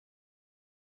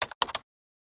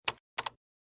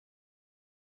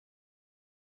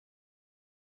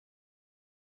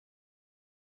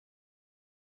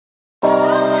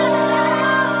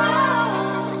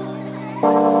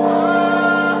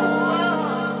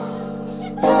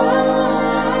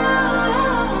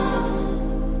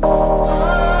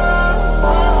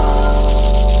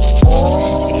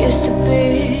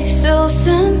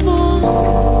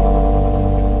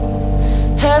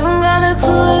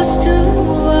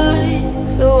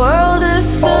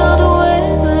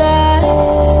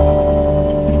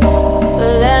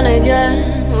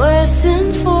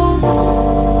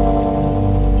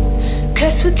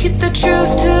we keep the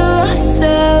truth to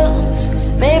ourselves.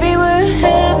 Maybe we're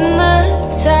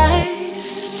hypnotized.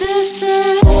 This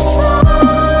is life.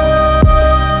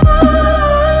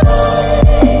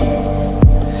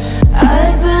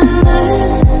 I've been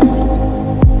living.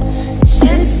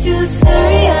 Shit's too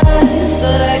serious,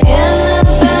 but I can't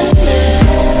abandon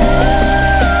this.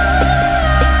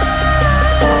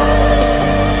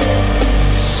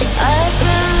 I've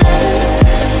been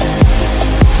living,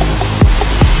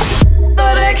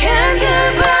 but I can't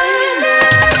abandon.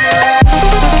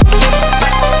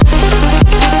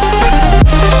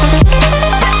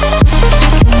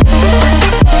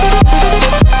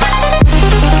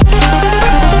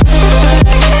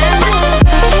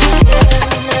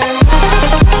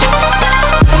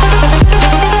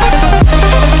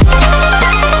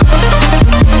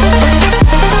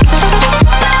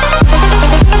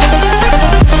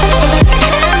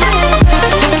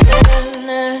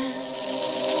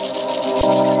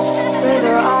 With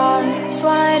our eyes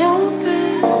wide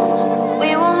open,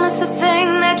 we won't miss a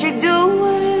thing that you're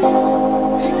doing.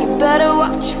 You better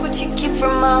watch what you keep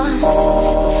from us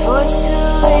before it's too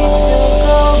late to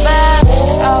go back.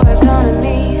 Our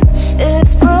economy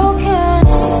is broken.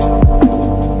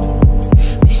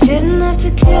 We shouldn't have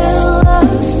to kill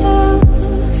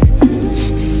ourselves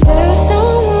to serve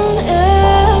someone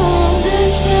else.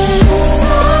 This is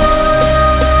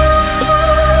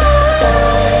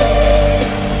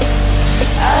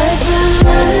I've been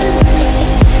living,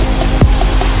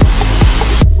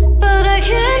 but I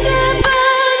can't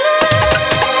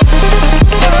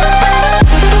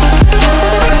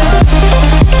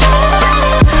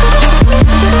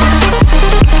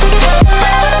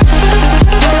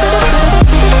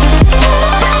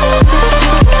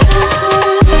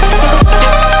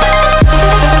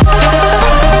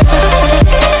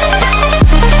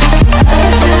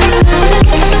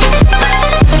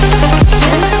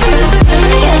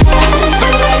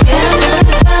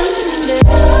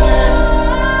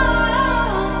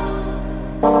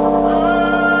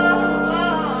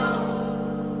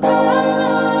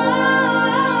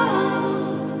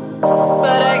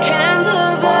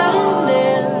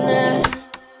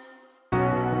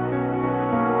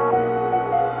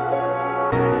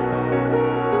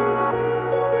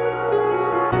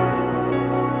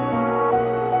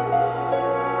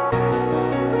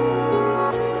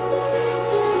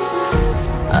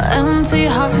empty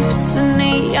hearts and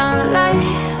neon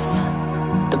lights.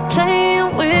 They're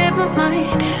playing with my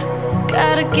mind.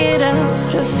 Gotta get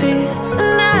out of here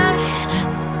tonight.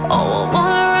 Oh, I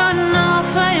wanna run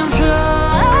off and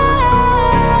fly.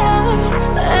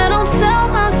 And I'll tell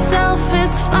myself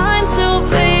it's fine to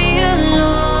be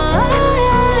alone,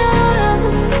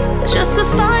 just to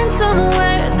find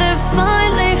somewhere that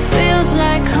finally feels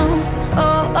like home.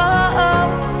 Oh, oh, oh.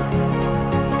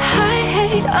 I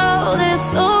hate all this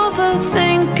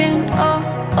overthinking. Oh,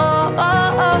 oh,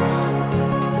 oh, oh.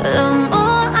 The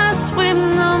more I swim,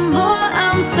 the more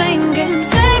I'm sinking.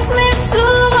 Take me to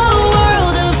a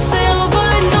world of silver.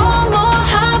 No more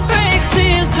heartbreaks,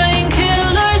 tears,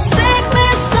 painkillers. Take me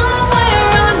somewhere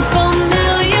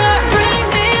unfamiliar. Bring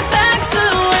me back to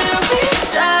where we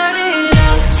started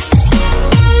out.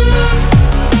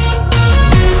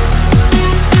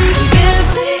 Get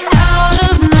me out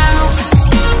of now,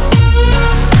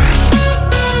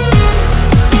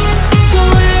 to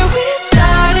where we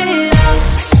started out.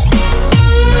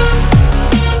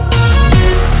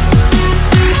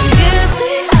 Get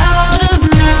me out of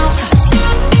now,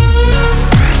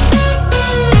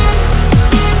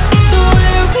 to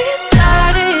where we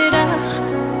started out.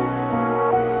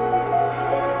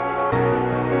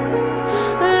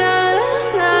 La la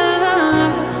la la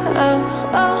la, oh,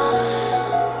 oh.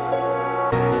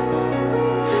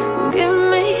 Get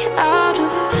me out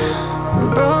of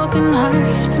broken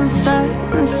hearts and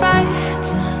starting fights,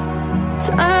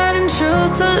 turning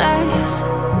truth to lies.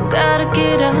 Gotta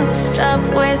get up, stop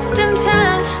wasting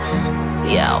time.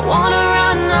 Yeah, I wanna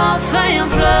run off and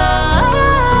fly.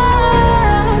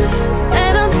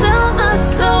 And I'll tell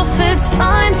myself it's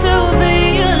fine to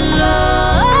be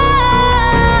alone,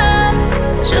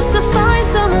 just to find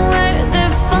somewhere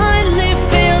that finally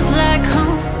feels like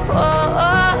home. Oh,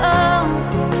 oh, oh.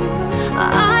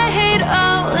 I hate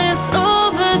all this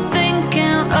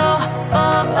overthinking. Oh,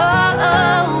 oh, oh,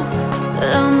 oh.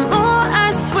 The more I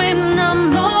swim, the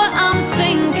more I'm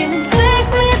sinking. Take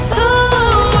me to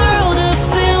a world of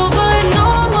silver. No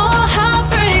more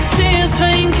heartbreaks, tears,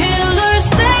 painkillers.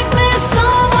 Take me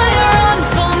somewhere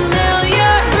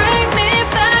unfamiliar.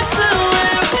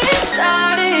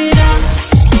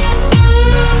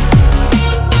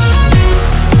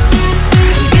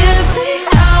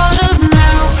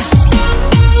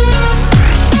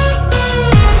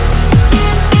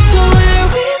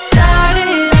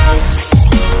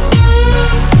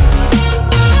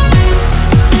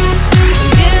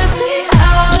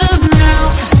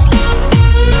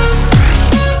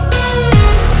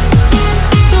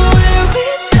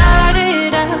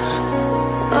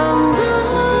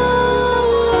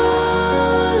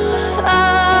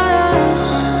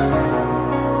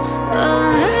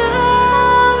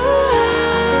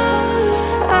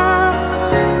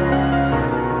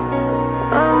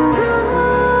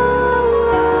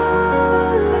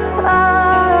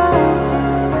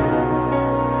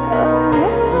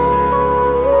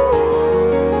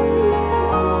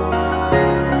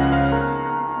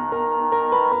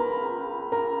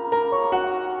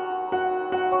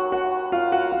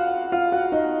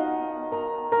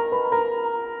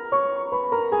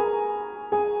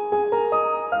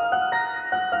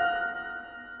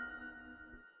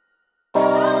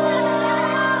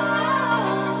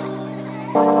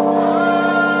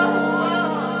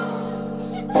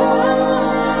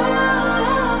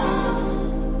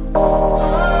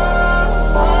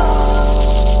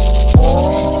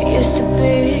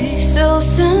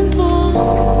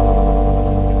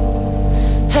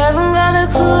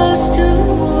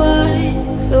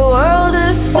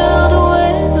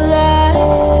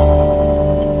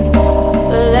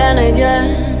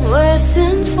 we're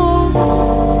sinful,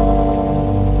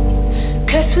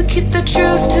 'cause we keep the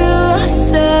truth to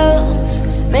ourselves.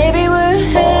 Maybe